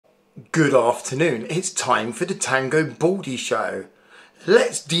Good afternoon, it's time for the Tangobaldy Show.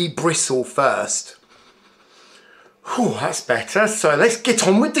 Let's debristle first. Whew, that's better, so let's get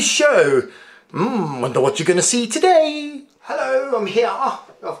on with the show. Wonder what you're going to see today. Hello, I'm here,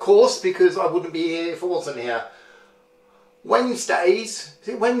 of course, because I wouldn't be here if I wasn't here. Wednesdays, is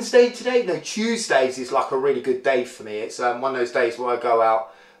it Wednesday today? No, Tuesdays is like a really good day for me. It's one of those days where I go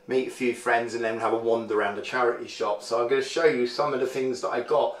out, meet a few friends and then have a wander around the charity shop. So I'm going to show you some of the things that I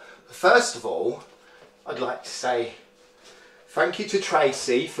got. First of all, I'd like to say thank you to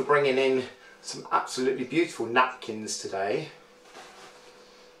Tracy for bringing in some absolutely beautiful napkins today.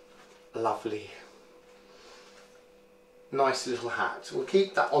 Lovely. Nice little hat. We'll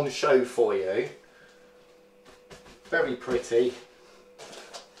keep that on show for you. Very pretty.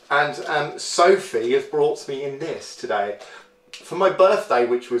 And Sophie has brought me in this today for my birthday,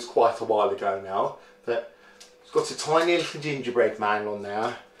 which was quite a while ago now. But it's got a tiny little gingerbread man on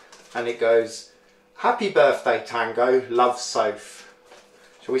there. And it goes, "Happy birthday, Tango, love, Soph."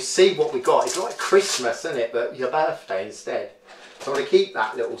 Shall we see what we got? It's like Christmas, isn't it? But your birthday instead. So I'm going to keep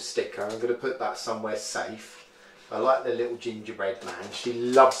that little sticker. I'm going to put that somewhere safe. I like the little gingerbread man. She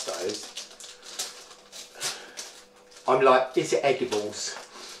loves those. I'm like, is it edibles?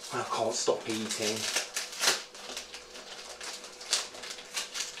 I can't stop eating.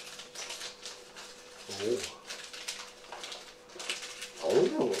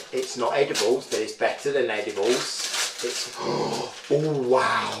 Oh, it's not edibles, but it's better than edibles. It's, oh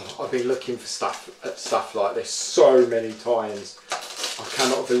wow, I've been looking for stuff like this so many times. I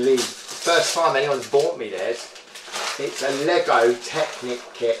cannot believe. The first time anyone's bought me this, it's a Lego Technic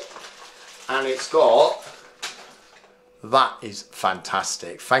kit. And it's got, that is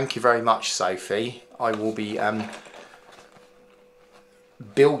fantastic. Thank you very much, Sophie. I will be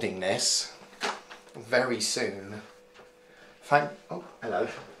building this very soon. Oh, hello.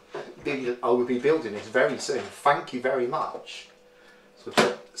 I will be building this very soon. Thank you very much. So I've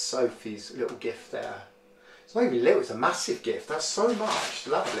got Sophie's little gift there. It's not even little, it's a massive gift. That's so much.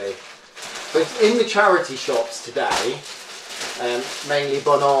 Lovely. But in the charity shops today, mainly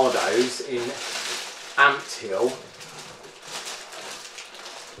Bernardo's in Ampthill.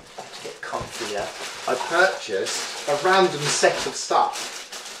 To get comfy there, I purchased a random set of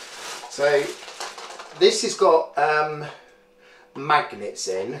stuff. So this has got magnets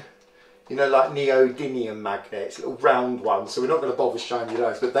in, you know, like neodymium magnets, little round ones, so we're not going to bother showing you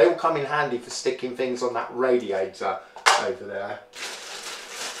those, but they will come in handy for sticking things on that radiator over there.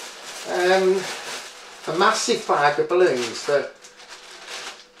 A massive bag of balloons, for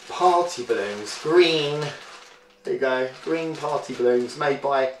party balloons, green, there you go, green party balloons made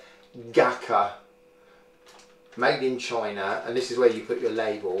by Gaka, made in China, and this is where you put your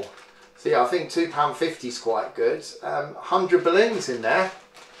label. So yeah, I think £2.50 is quite good. 100 balloons in there,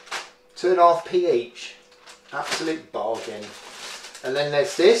 2.5p each. Absolute bargain. And then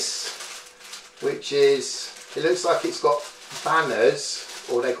there's this, which is, it looks like it's got banners,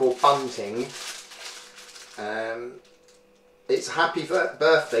 or they call bunting. It's happy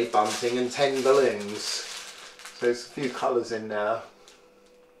birthday bunting and 10 balloons. So there's a few colours in there.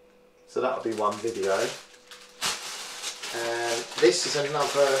 So that'll be one video. And this is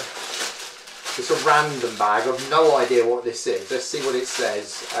another. It's a random bag. I've no idea what this is. Let's see what it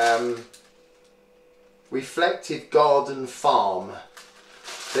says. Reflective Garden Farm.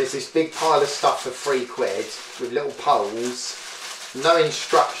 There's this big pile of stuff for £3 with little poles. No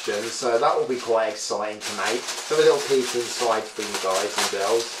instructions, so that will be quite exciting to make. Let's have a little peek inside for you guys and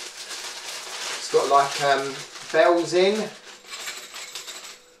girls. It's got like bells in.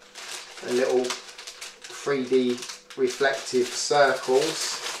 And little 3D reflective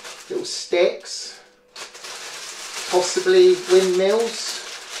circles. Little sticks, possibly windmills.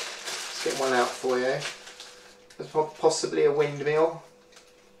 Let's get one out for you. There's possibly a windmill.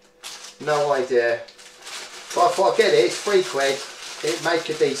 No idea. But I thought I'd get it, it's £3. It'd make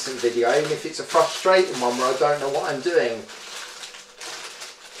a decent video, even if it's a frustrating one where I don't know what I'm doing.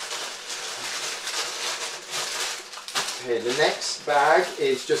 Here, the next bag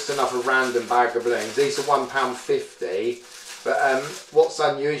is just another random bag of balloons. These are £1.50. But what's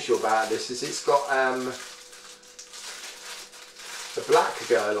unusual about this is it's got a black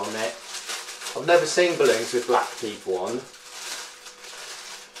girl on it. I've never seen balloons with black people on.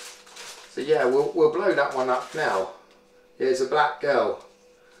 So yeah, we'll blow that one up now. Here's a black girl.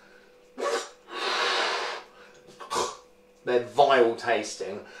 They're vile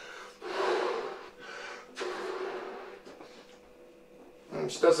tasting.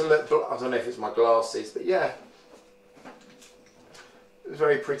 She doesn't look, I don't know if it's my glasses, but yeah. It was a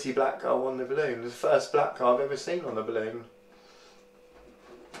very pretty black girl on the balloon. It was the first black girl I've ever seen on a balloon.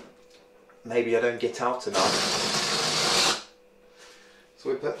 maybe I don't get out enough. So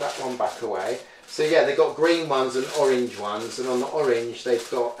we put that one back away. So yeah, they've got green ones and orange ones, and on the orange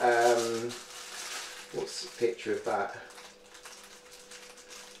they've got, what's the picture of that?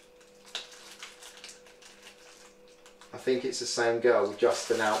 I think it's the same girl with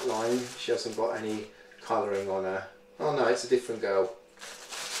just an outline. She hasn't got any colouring on her. Oh no, it's a different girl.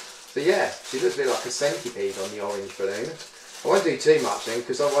 So yeah, she looks a bit like a centipede on the orange balloon. I won't do too much then,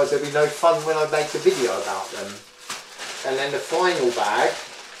 because otherwise there'll be no fun when I make a video about them. And then the final bag,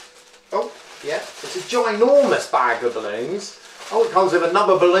 oh yeah, it's a ginormous bag of balloons. Oh, it comes with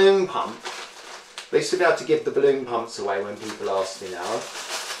another balloon pump. I used to be able to give the balloon pumps away when people ask me now.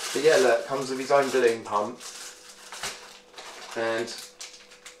 But yeah, look, it comes with his own balloon pump. And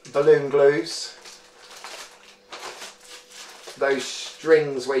balloon glues. Those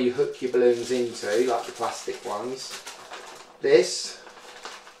strings where you hook your balloons into, like the plastic ones. This,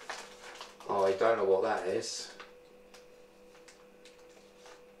 oh, I don't know what that is.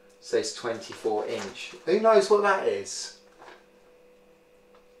 It says 24 inch. Who knows what that is?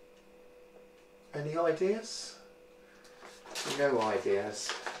 Any ideas? No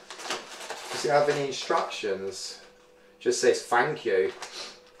ideas. Does it have any instructions? Just says thank you.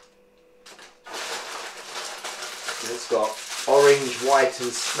 And it's got orange, white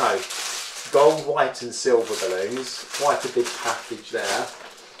and gold, white and silver balloons. Quite a big package there.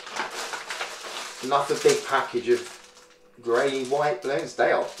 Another big package of grey white balloons.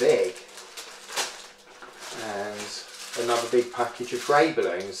 They are big. And another big package of grey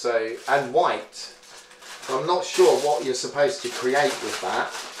balloons. And white. I'm not sure what you're supposed to create with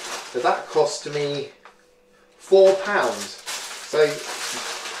that, but that cost me £4. So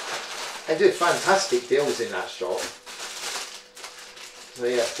they do fantastic deals in that shop. So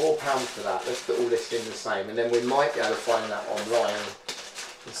yeah, £4 for that. Let's put all this in the same, and then we might be able to find that online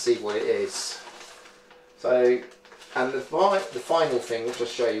and see what it is. So, and the final thing, which I'll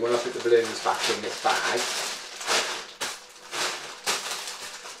show you when I put the balloons back in this bag,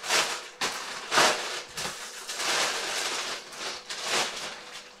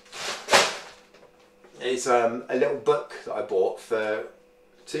 is a little book that I bought for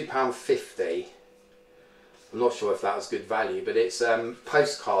 £2.50. I'm not sure if that was good value, but it's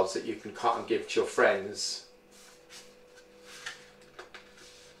postcards that you can cut and give to your friends.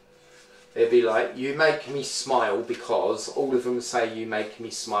 It'd be like, you make me smile because, all of them say you make me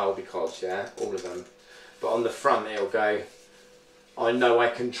smile because, yeah, all of them. But on the front it'll go, I know I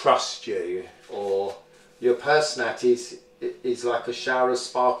can trust you, or your personality is like a shower of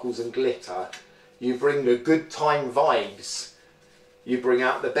sparkles and glitter. You bring the good time vibes. You bring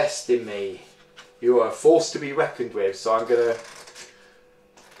out the best in me. You are a force to be reckoned with. So I'm going to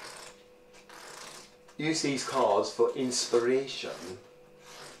use these cards for inspiration.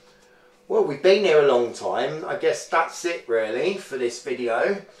 Well, we've been here a long time. I guess that's it really for this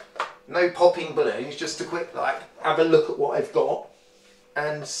video. No popping balloons, just a quick have a look at what I've got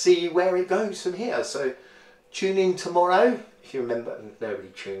and see where it goes from here. So tune in tomorrow. If you remember, nobody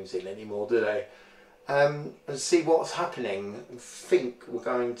tunes in anymore, do they? And see what's happening. I think we're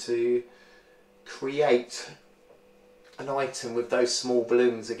going to create an item with those small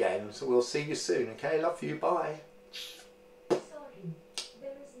balloons again. So we'll see you soon, okay? Love you, bye.